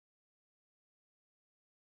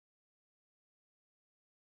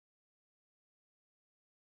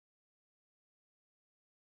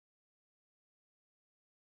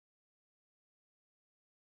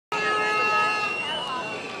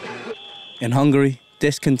In Hungary,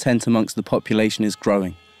 discontent amongst the population is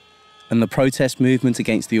growing, and the protest movement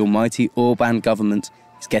against the almighty Orban government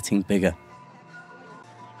is getting bigger.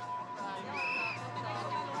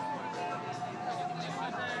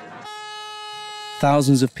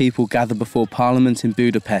 Thousands of people gather before Parliament in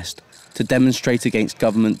Budapest to demonstrate against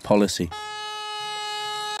government policy.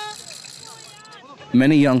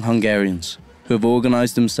 Many young Hungarians, who have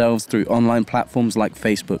organised themselves through online platforms like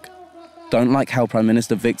Facebook, don't like how Prime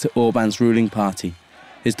Minister Viktor Orban's ruling party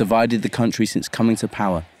has divided the country since coming to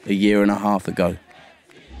power a year and a half ago.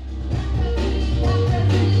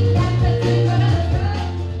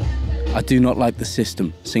 I do not like the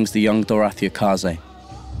system, sings the young Dorothea Kaze.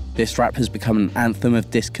 This rap has become an anthem of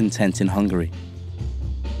discontent in Hungary.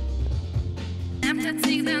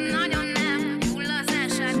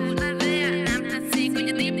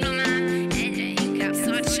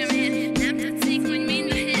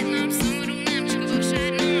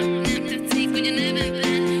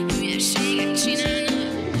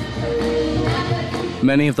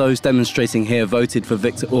 Many of those demonstrating here voted for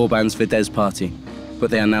Viktor Orban's Fidesz party,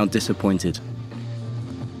 but they are now disappointed.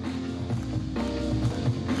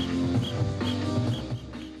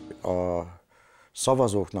 I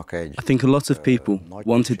think a lot of people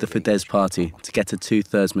wanted the Fidesz party to get a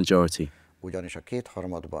 2/3 majority.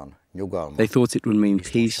 They thought it would mean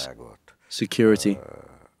peace, security,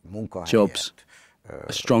 jobs,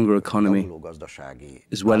 a stronger economy,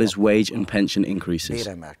 as well as wage and pension increases.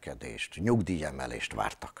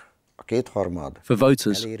 For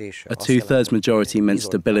voters, a 2/3 majority meant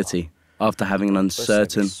stability after having an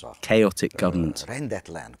uncertain, chaotic government.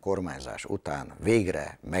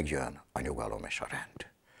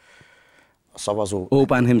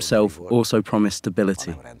 Orban himself also promised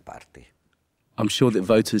stability. I'm sure that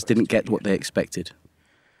voters didn't get what they expected.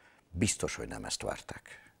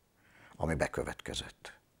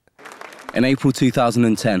 In April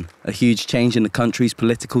 2010, a huge change in the country's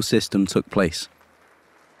political system took place.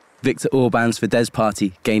 Viktor Orban's Fidesz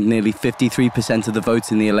party gained nearly 53% of the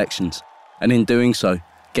votes in the elections, and in doing so,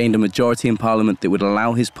 gained a majority in parliament that would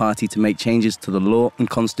allow his party to make changes to the law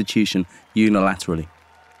and constitution unilaterally.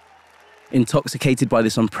 Intoxicated by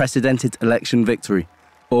this unprecedented election victory,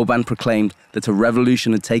 Orban proclaimed that a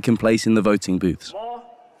revolution had taken place in the voting booths.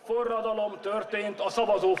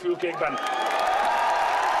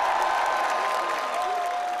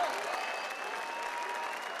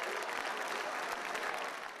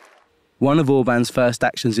 One of Orban's first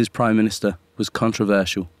actions as Prime Minister was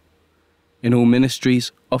controversial. In all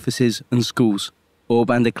ministries, offices and schools,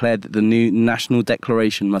 Orban declared that the new national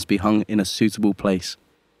declaration must be hung in a suitable place.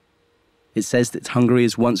 It says that Hungary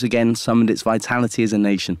has once again summoned its vitality as a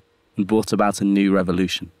nation and brought about a new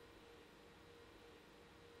revolution.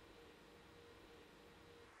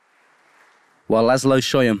 While Laszlo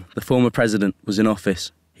Solyom, the former president, was in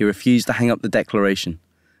office, he refused to hang up the declaration,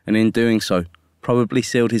 and in doing so, probably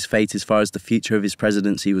sealed his fate as far as the future of his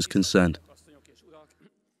presidency was concerned.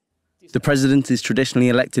 The president is traditionally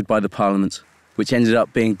elected by the parliament, which ended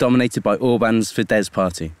up being dominated by Orban's Fidesz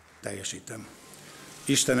party.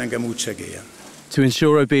 To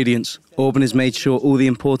ensure obedience, Orban has made sure all the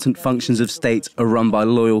important functions of state are run by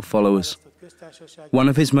loyal followers. One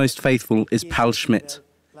of his most faithful is Paul Schmidt,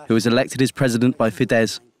 who was elected as president by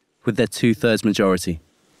Fidesz with their 2/3 majority.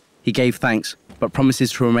 He gave thanks, but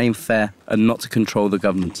promises to remain fair and not to control the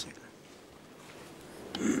government.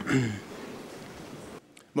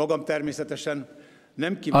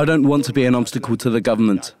 I don't want to be an obstacle to the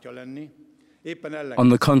government. On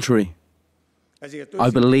the contrary, I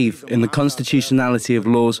believe in the constitutionality of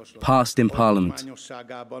laws passed in Parliament.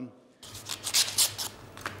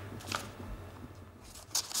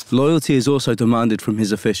 Loyalty is also demanded from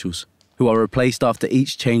his officials, who are replaced after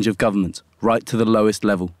each change of government, right to the lowest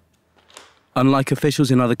level. Unlike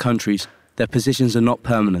officials in other countries, their positions are not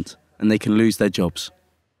permanent and they can lose their jobs.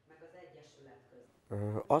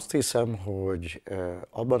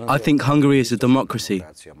 I think Hungary is a democracy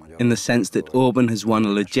in the sense that Orban has won a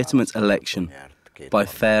legitimate election by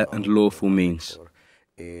fair and lawful means.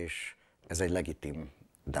 He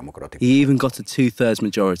even got a 2/3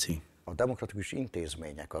 majority.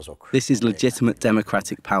 This is legitimate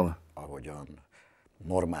democratic power.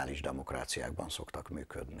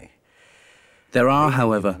 There are,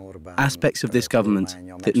 however, aspects of this government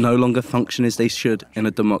that no longer function as they should in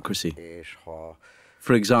a democracy.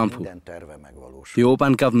 For example, the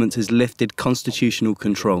Orban government has lifted constitutional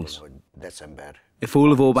controls. If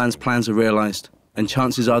all of Orban's plans are realised, and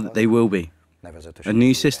chances are that they will be, a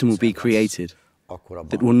new system will be created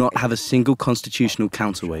that will not have a single constitutional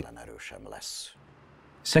counterweight.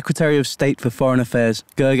 Secretary of State for Foreign Affairs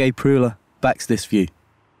Gergely Prüler backs this view.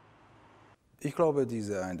 The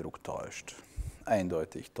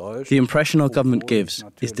impression our government gives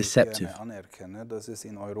is deceptive.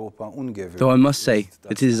 Though I must say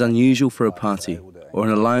that it is unusual for a party or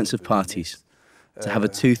an alliance of parties to have a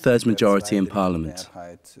two-thirds majority in parliament.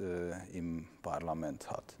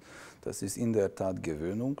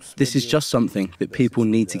 This is just something that people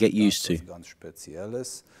need to get used to.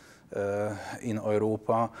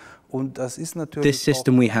 This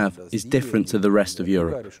system we have is different to the rest of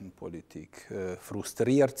Europe.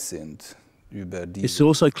 It's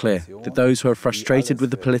also clear that those who are frustrated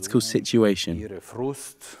with the political situation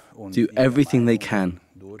do everything they can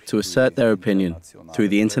to assert their opinion through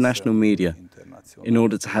the international media in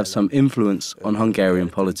order to have some influence on Hungarian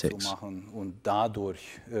politics.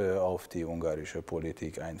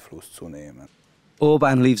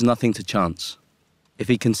 Orban leaves nothing to chance. If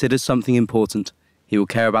he considers something important, he will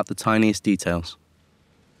care about the tiniest details.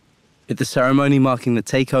 At the ceremony marking the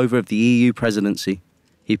takeover of the EU presidency,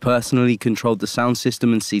 he personally controlled the sound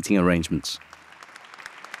system and seating arrangements.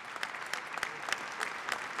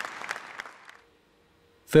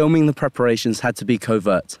 Filming the preparations had to be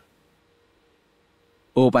covert.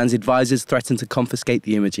 Orban's advisors threatened to confiscate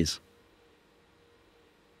the images.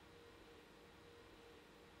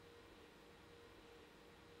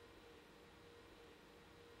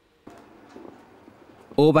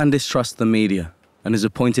 Orban distrusts the media and has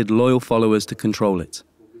appointed loyal followers to control it.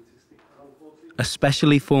 A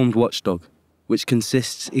specially formed watchdog, which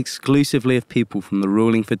consists exclusively of people from the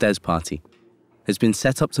ruling Fidesz party, has been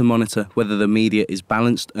set up to monitor whether the media is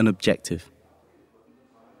balanced and objective.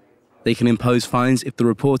 They can impose fines if the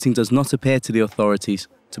reporting does not appear to the authorities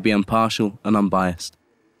to be impartial and unbiased.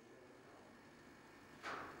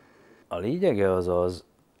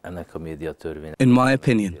 In my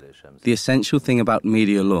opinion, the essential thing about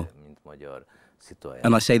media law,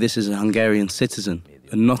 and I say this as a Hungarian citizen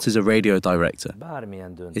and not as a radio director,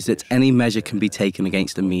 is that any measure can be taken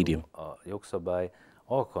against a medium.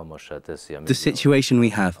 The situation we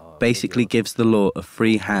have basically gives the law a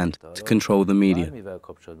free hand to control the media.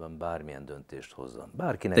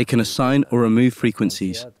 They can assign or remove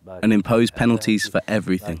frequencies and impose penalties for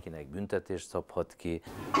everything.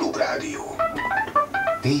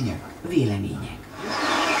 Tények, vélemények.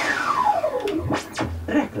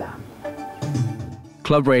 Reklám.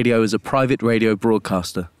 Club Radio is a private radio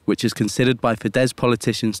broadcaster which is considered by Fidesz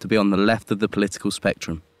politicians to be on the left of the political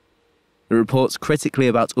spectrum. It reports critically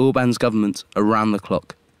about Orban's government around the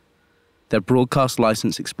clock. Their broadcast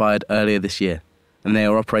license expired earlier this year, and they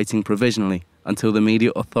are operating provisionally until the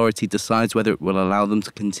media authority decides whether it will allow them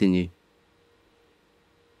to continue.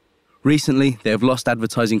 Recently, they have lost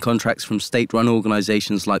advertising contracts from state-run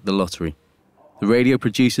organisations like the lottery. The radio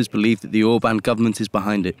producers believe that the Orban government is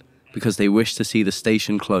behind it because they wish to see the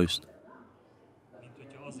station closed.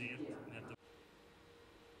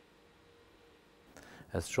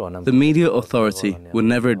 The media authority will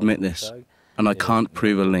never admit this, and I can't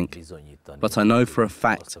prove a link. But I know for a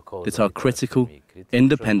fact that our critical,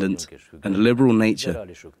 independent and liberal nature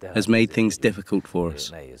has made things difficult for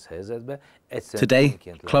us. Today,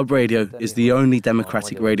 Club Radio is the only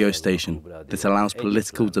democratic radio station that allows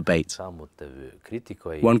political debate.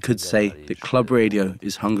 One could say that Club Radio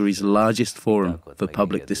is Hungary's largest forum for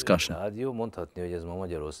public discussion.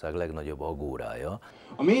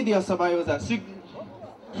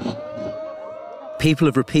 People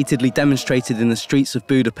have repeatedly demonstrated in the streets of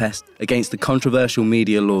Budapest against the controversial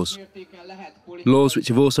media laws. Laws which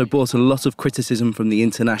have also brought a lot of criticism from the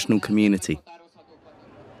international community.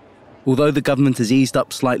 Although the government has eased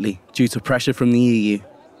up slightly due to pressure from the EU,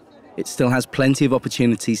 it still has plenty of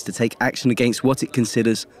opportunities to take action against what it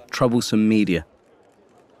considers troublesome media.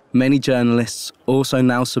 Many journalists also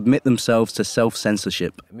now submit themselves to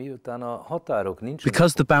self-censorship.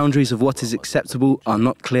 Because the boundaries of what is acceptable are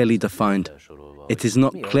not clearly defined, it is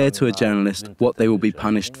not clear to a journalist what they will be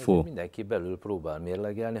punished for.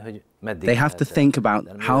 They have to think about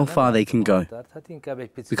how far they can go.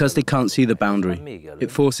 Because they can't see the boundary,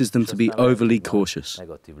 it forces them to be overly cautious.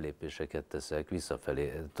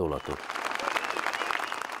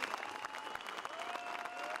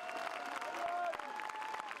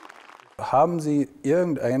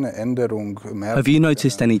 Have you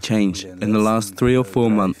noticed any change in the last 3 or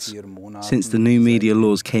 4 months since the new media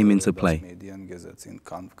laws came into play?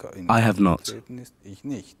 I have not.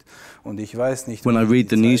 When I read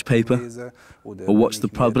the newspaper or watch the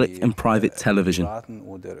public and private television,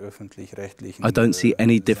 I don't see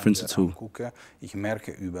any difference at all.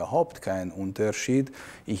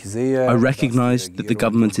 I recognize that the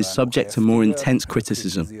government is subject to more intense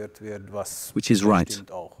criticism, which is right.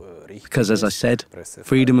 Because, as I said,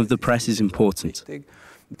 freedom of the press is important.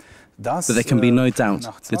 But there can be no doubt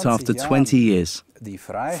that after 20 years,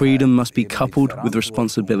 freedom must be coupled with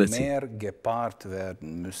responsibility.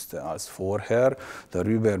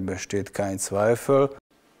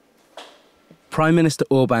 Prime Minister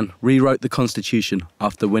Orban rewrote the constitution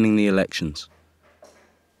after winning the elections.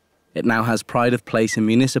 It now has pride of place in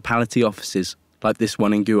municipality offices like this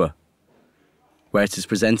one in Győr, where it is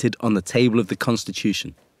presented on the table of the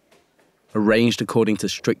constitution, arranged according to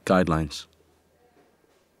strict guidelines.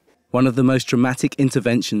 One of the most dramatic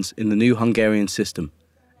interventions in the new Hungarian system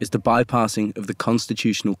is the bypassing of the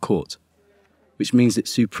Constitutional Court, which means that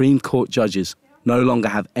Supreme Court judges no longer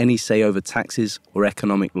have any say over taxes or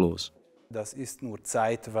economic laws.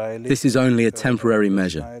 This is only a temporary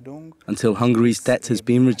measure, until Hungary's debt has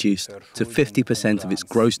been reduced to 50% of its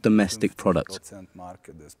gross domestic product.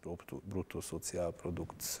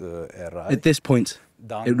 At this point,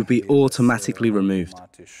 it would be automatically removed.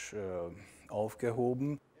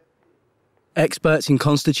 Experts in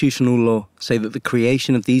constitutional law say that the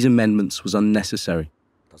creation of these amendments was unnecessary.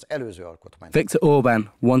 Viktor Orban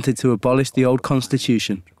wanted to abolish the old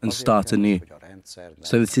constitution and start anew,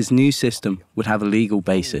 so that his new system would have a legal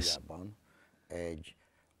basis.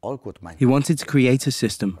 He wanted to create a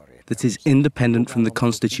system that is independent from the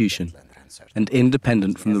constitution and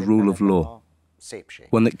independent from the rule of law,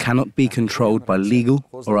 one that cannot be controlled by legal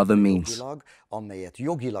or other means.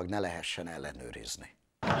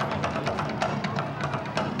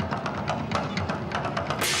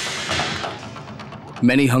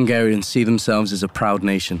 Many Hungarians see themselves as a proud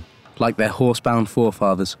nation, like their horsebound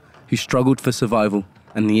forefathers who struggled for survival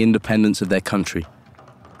and the independence of their country.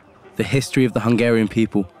 The history of the Hungarian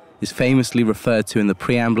people is famously referred to in the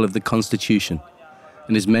preamble of the Constitution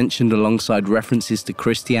and is mentioned alongside references to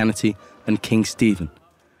Christianity and King Stephen,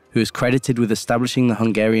 who is credited with establishing the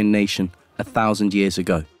Hungarian nation 1,000 years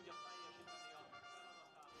ago.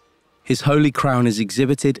 His holy crown is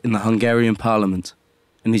exhibited in the Hungarian parliament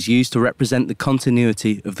and is used to represent the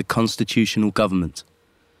continuity of the constitutional government.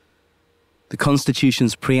 The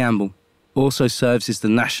Constitution's preamble also serves as the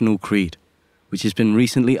national creed, which has been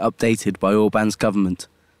recently updated by Orban's government,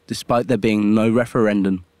 despite there being no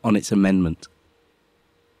referendum on its amendment.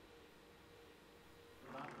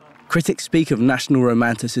 Critics speak of national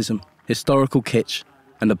romanticism, historical kitsch,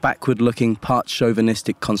 and a backward-looking,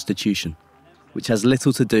 part-chauvinistic constitution, which has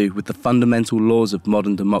little to do with the fundamental laws of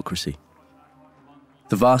modern democracy.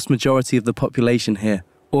 The vast majority of the population here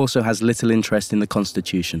also has little interest in the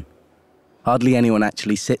constitution. Hardly anyone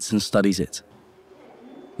actually sits and studies it.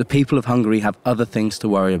 The people of Hungary have other things to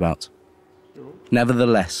worry about.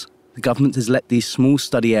 Nevertheless, the government has let these small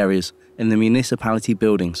study areas in the municipality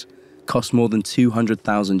buildings cost more than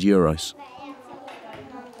 €200,000.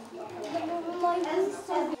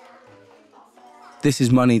 This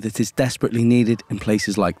is money that is desperately needed in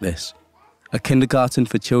places like this, a kindergarten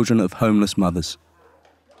for children of homeless mothers.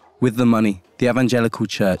 With the money, the evangelical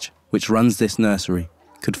church, which runs this nursery,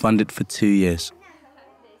 could fund it for 2 years.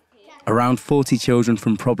 Around 40 children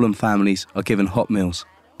from problem families are given hot meals,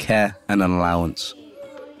 care and an allowance.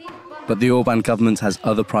 But the Orban government has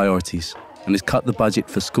other priorities and has cut the budget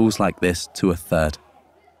for schools like this to a third.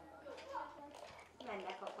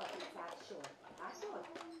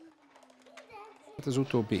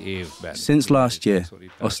 Since last year,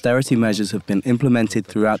 austerity measures have been implemented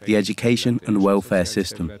throughout the education and welfare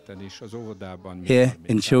system. Here,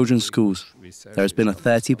 in children's schools, there has been a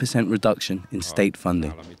 30% reduction in state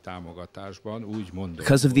funding.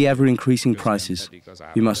 Because of the ever-increasing prices,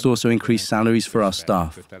 we must also increase salaries for our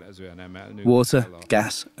staff. Water,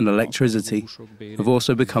 gas and electricity have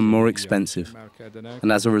also become more expensive,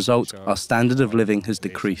 and as a result, our standard of living has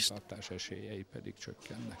decreased.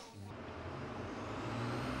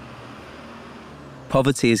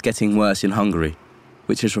 Poverty is getting worse in Hungary,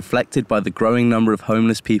 which is reflected by the growing number of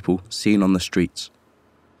homeless people seen on the streets.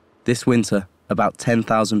 This winter, about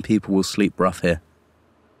 10,000 people will sleep rough here.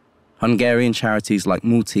 Hungarian charities like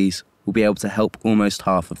Maltese will be able to help almost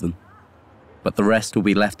half of them, but the rest will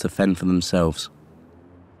be left to fend for themselves.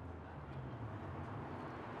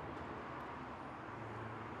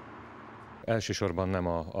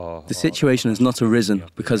 The situation has not arisen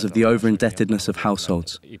because of the over-indebtedness of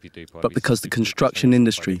households, but because the construction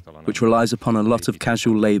industry, which relies upon a lot of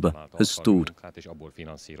casual labour, has stalled.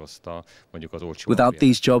 Without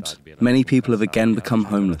these jobs, many people have again become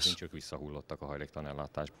homeless.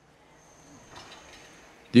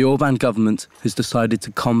 The Orban government has decided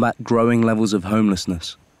to combat growing levels of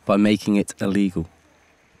homelessness by making it illegal.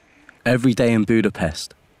 Every day in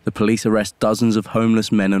Budapest, the police arrest dozens of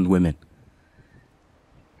homeless men and women.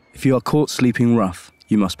 If you are caught sleeping rough,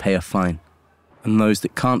 you must pay a fine, and those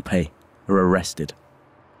that can't pay are arrested.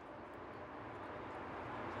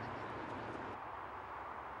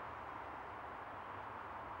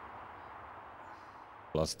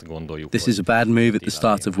 This is a bad move at the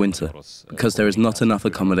start of winter, because there is not enough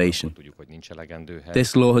accommodation.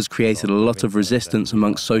 This law has created a lot of resistance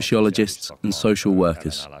amongst sociologists and social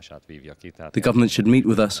workers. The government should meet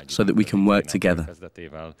with us so that we can work together.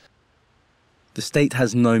 The state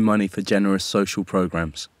has no money for generous social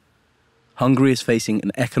programs. Hungary is facing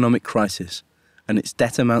an economic crisis, and its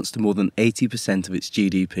debt amounts to more than 80% of its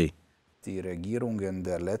GDP.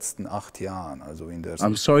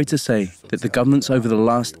 I'm sorry to say that the governments over the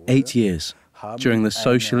last 8 years, during the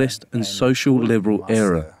socialist and social liberal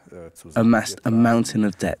era, amassed a mountain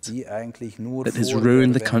of debt that has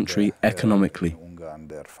ruined the country economically.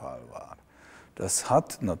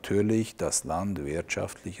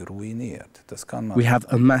 We have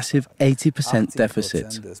a massive 80%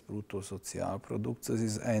 deficit.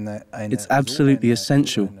 It's absolutely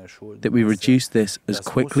essential that we reduce this as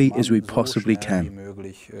quickly as we possibly can.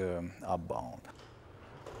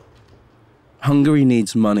 Hungary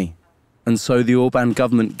needs money, and so the Orban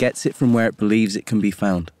government gets it from where it believes it can be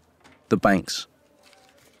found: the banks.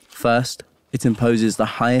 First, it imposes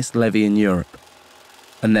the highest levy in Europe,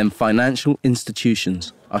 and then financial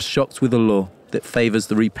institutions are shocked with a law that favours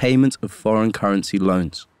the repayment of foreign currency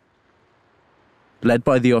loans. Led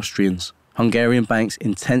by the Austrians, Hungarian banks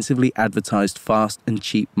intensively advertised fast and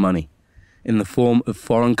cheap money in the form of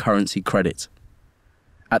foreign currency credit.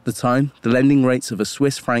 At the time, the lending rates of a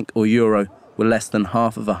Swiss franc or euro were less than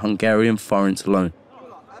half of a Hungarian forint loan.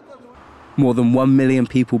 More than 1 million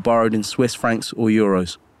people borrowed in Swiss francs or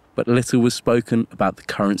euros, but little was spoken about the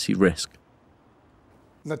currency risk.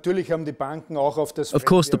 Of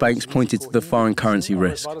course, the banks pointed to the foreign currency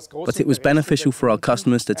risk, but it was beneficial for our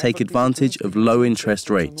customers to take advantage of low interest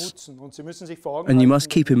rates. And you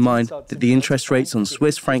must keep in mind that the interest rates on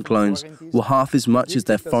Swiss franc loans were half as much as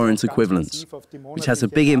their forint equivalents, which has a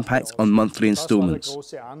big impact on monthly installments.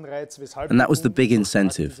 And that was the big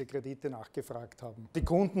incentive.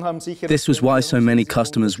 This was why so many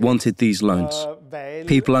customers wanted these loans.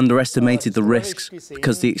 People underestimated the risks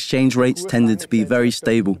because the exchange rates tended to be very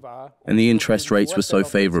stable and the interest rates were so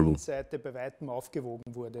favorable.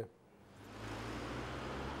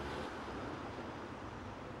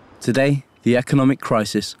 Today, the economic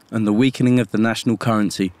crisis and the weakening of the national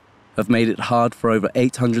currency have made it hard for over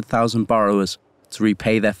 800,000 borrowers to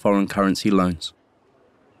repay their foreign currency loans.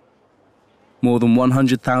 More than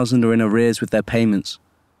 100,000 are in arrears with their payments,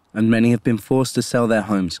 and many have been forced to sell their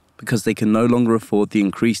homes because they can no longer afford the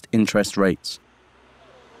increased interest rates.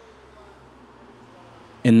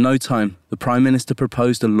 In no time, the Prime Minister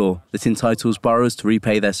proposed a law that entitles borrowers to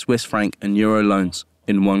repay their Swiss franc and euro loans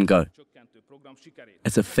in one go,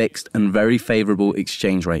 at a fixed and very favourable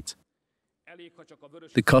exchange rate.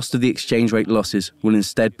 The cost of the exchange rate losses will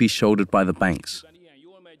instead be shouldered by the banks.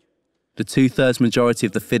 The two-thirds majority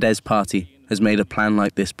of the Fidesz party has made a plan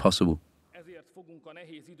like this possible.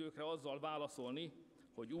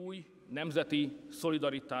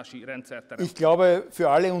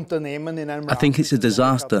 I think it's a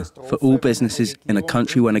disaster for all businesses in a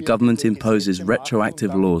country when a government imposes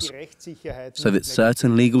retroactive laws so that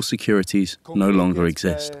certain legal securities no longer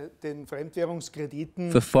exist.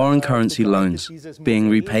 For foreign currency loans being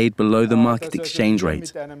repaid below the market exchange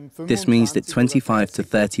rate, this means that 25 to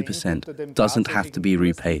 30% doesn't have to be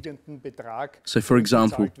repaid. So, for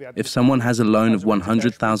example, if someone has a loan of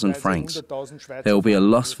 100,000 francs, there will be a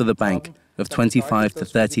loss for the bank of 25 to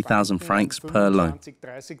 30,000 francs per loan.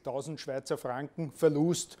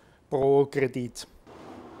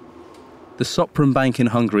 The Sopron Bank in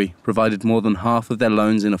Hungary provided more than half of their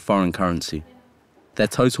loans in a foreign currency. Their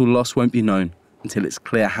total loss won't be known until it's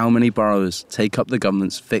clear how many borrowers take up the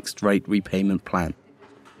government's fixed-rate repayment plan.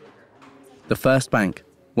 The First Bank,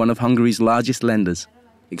 one of Hungary's largest lenders,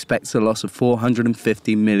 expects a loss of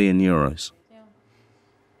 450 million euros.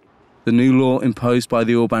 The new law imposed by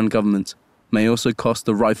the Orban government may also cost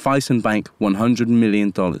the Raiffeisen Bank $100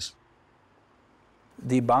 million.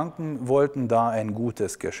 The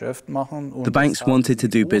banks wanted to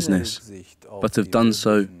do business, but have done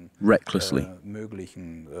so recklessly.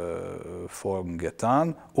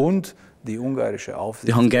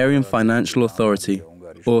 The Hungarian Financial Authority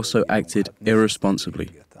also acted irresponsibly.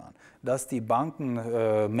 These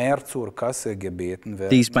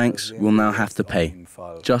banks will now have to pay,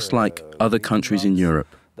 just like other countries in Europe,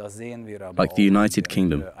 like the United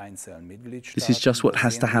Kingdom. This is just what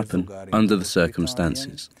has to happen under the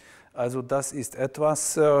circumstances. Also das ist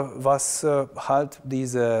etwas, was halt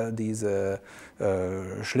diese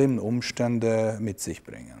schlimmen Umstände mit sich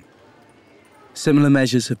bringen. Similar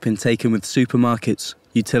measures have been taken with supermarkets,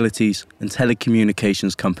 utilities and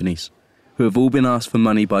telecommunications companies, who have all been asked for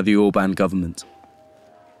money by the Orban government.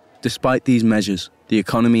 Despite these measures, the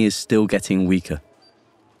economy is still getting weaker.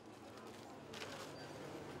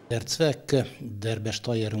 The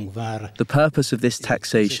purpose of this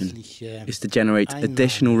taxation is to generate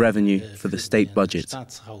additional revenue for the state budget.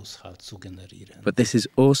 But this has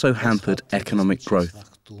also hampered economic growth.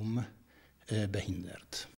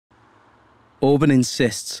 Orban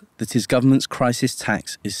insists that his government's crisis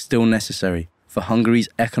tax is still necessary for Hungary's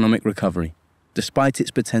economic recovery, despite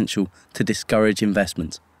its potential to discourage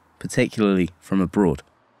investment, particularly from abroad.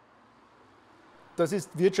 This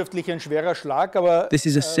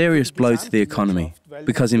is a serious blow to the economy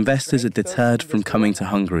because investors are deterred from coming to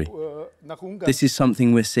Hungary. This is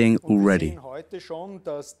something we're seeing already.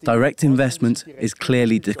 Direct investment is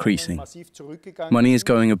clearly decreasing. Money is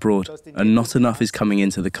going abroad and not enough is coming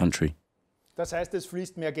into the country.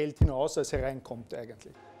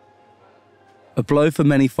 A blow for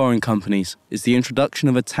many foreign companies is the introduction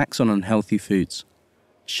of a tax on unhealthy foods.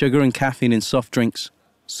 Sugar and caffeine in soft drinks,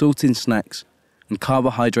 salt in snacks, and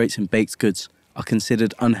carbohydrates in baked goods are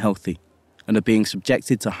considered unhealthy and are being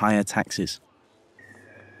subjected to higher taxes.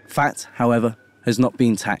 Fat, however, has not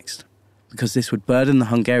been taxed because this would burden the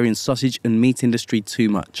Hungarian sausage and meat industry too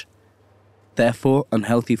much. Therefore,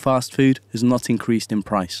 unhealthy fast food has not increased in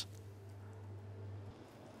price.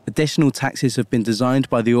 Additional taxes have been designed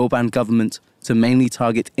by the Orban government to mainly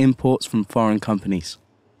target imports from foreign companies.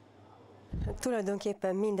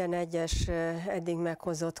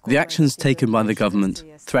 The actions taken by the government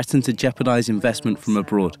threaten to jeopardize investment from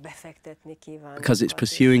abroad because it's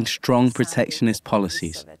pursuing strong protectionist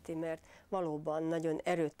policies.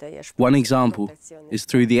 One example is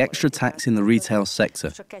through the extra tax in the retail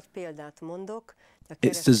sector.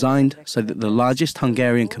 It's designed so that the largest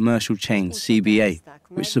Hungarian commercial chain, CBA,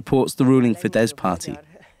 which supports the ruling Fidesz party,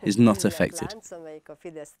 is not affected.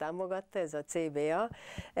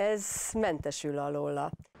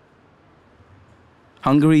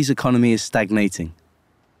 Hungary's economy is stagnating.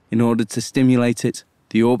 In order to stimulate it,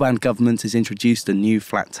 the Orban government has introduced a new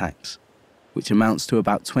flat tax, which amounts to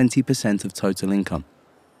about 20% of total income.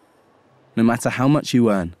 No matter how much you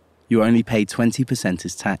earn, you only pay 20%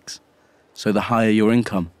 as tax. So the higher your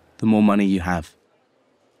income, the more money you have.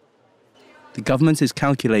 The government has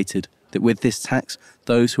calculated that with this tax,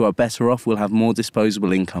 those who are better off will have more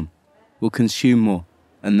disposable income, will consume more,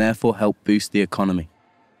 and therefore help boost the economy.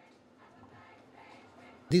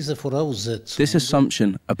 This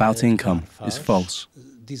assumption about income is false.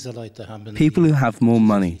 People who have more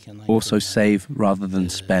money also save rather than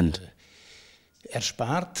spend.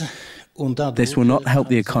 This will not help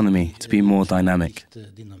the economy to be more dynamic.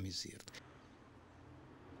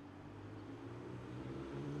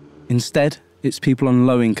 Instead, it's people on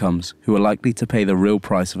low incomes who are likely to pay the real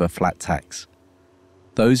price of a flat tax.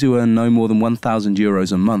 Those who earn no more than 1,000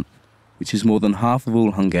 euros a month, which is more than half of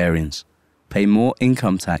all Hungarians, pay more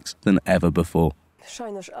income tax than ever before.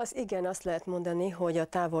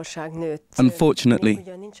 Unfortunately,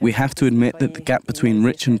 we have to admit that the gap between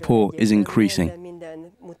rich and poor is increasing.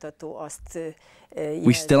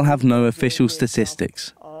 We still have no official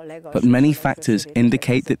statistics, but many factors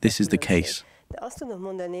indicate that this is the case.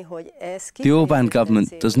 The Orban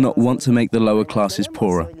government does not want to make the lower classes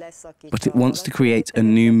poorer, but it wants to create a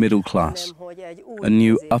new middle class, a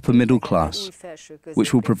new upper middle class,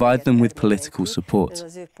 which will provide them with political support.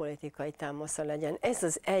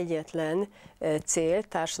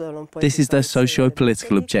 This is their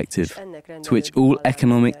socio-political objective, to which all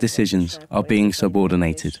economic decisions are being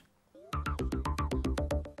subordinated.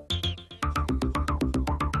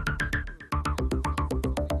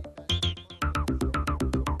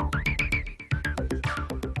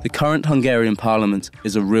 The current Hungarian parliament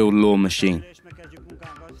is a real law machine.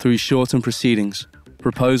 Through shortened proceedings,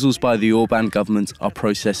 proposals by the Orban government are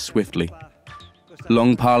processed swiftly.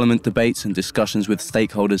 Long parliament debates and discussions with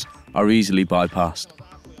stakeholders are easily bypassed,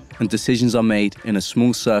 and decisions are made in a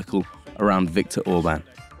small circle around Viktor Orban.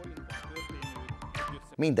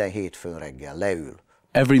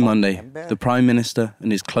 Every Monday, the Prime Minister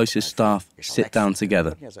and his closest staff sit down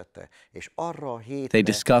together. They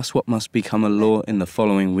discuss what must become a law in the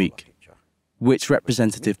following week, which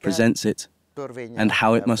representative presents it, and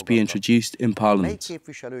how it must be introduced in Parliament.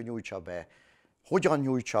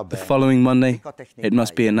 The following Monday, it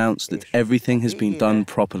must be announced that everything has been done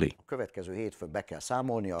properly.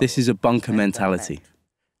 This is a bunker mentality.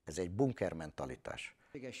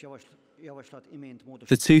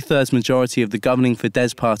 The two-thirds majority of the governing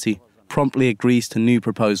Fidesz party promptly agrees to new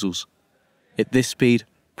proposals. At this speed,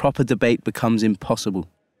 proper debate becomes impossible.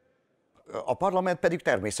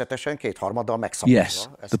 Yes,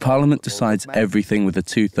 the parliament decides everything with a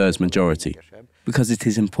two-thirds majority, because it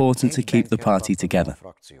is important to keep the party together.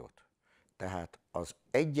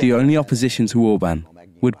 The only opposition to Orban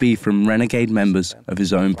would be from renegade members of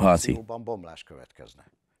his own party.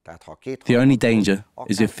 The only danger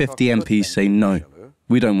is if 50 MPs say no,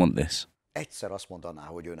 we don't want this.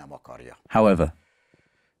 However,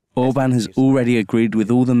 Orban has already agreed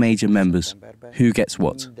with all the major members who gets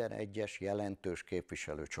what.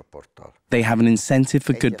 They have an incentive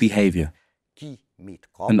for good behaviour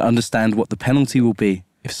and understand what the penalty will be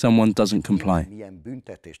if someone doesn't comply.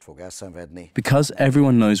 Because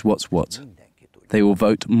everyone knows what's what, they will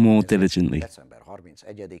vote more diligently.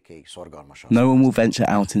 No one will venture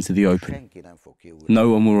out into the open. No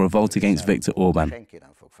one will revolt against Viktor Orban.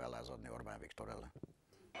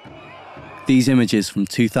 These images from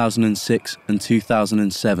 2006 and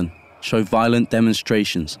 2007 show violent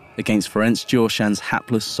demonstrations against Ferenc Gyorsan's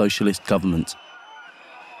hapless socialist government.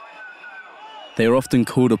 They are often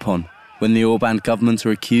called upon when the Orban government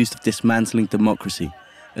are accused of dismantling democracy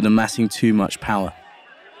and amassing too much power.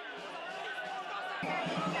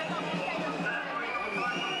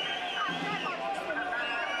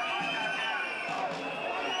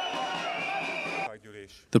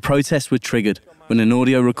 The protests were triggered when an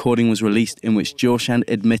audio recording was released in which Gyorsan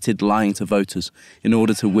admitted lying to voters in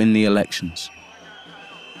order to win the elections.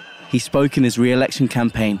 He spoke in his re-election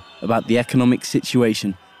campaign about the economic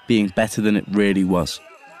situation being better than it really was.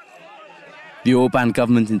 The Orban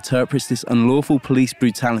government interprets this unlawful police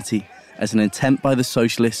brutality as an attempt by the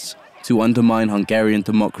socialists to undermine Hungarian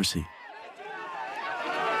democracy.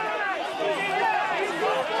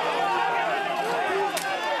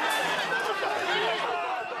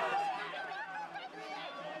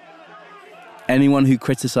 Anyone who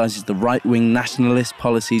criticizes the right-wing nationalist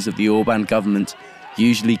policies of the Orban government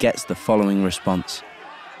usually gets the following response.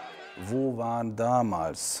 The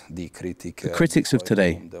critics of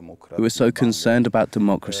today, who are so concerned about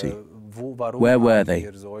democracy, where were they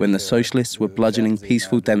when the socialists were bludgeoning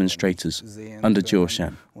peaceful demonstrators under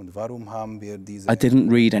Gyorsan? I didn't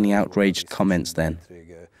read any outraged comments then.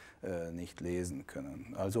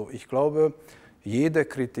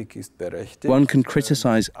 One can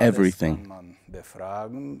criticize everything,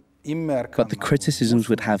 but the criticisms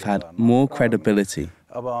would have had more credibility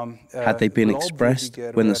had they been expressed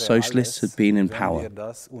when the socialists had been in power.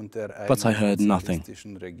 But I heard nothing.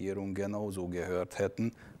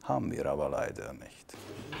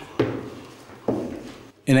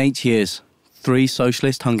 In 8 years, 3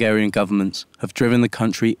 socialist Hungarian governments have driven the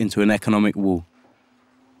country into an economic wall.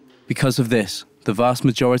 Because of this, the vast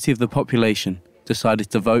majority of the population decided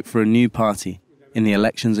to vote for a new party in the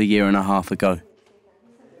elections a year and a half ago.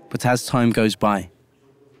 But as time goes by,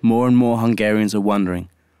 more and more Hungarians are wondering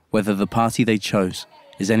whether the party they chose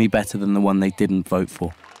is any better than the one they didn't vote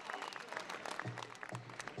for.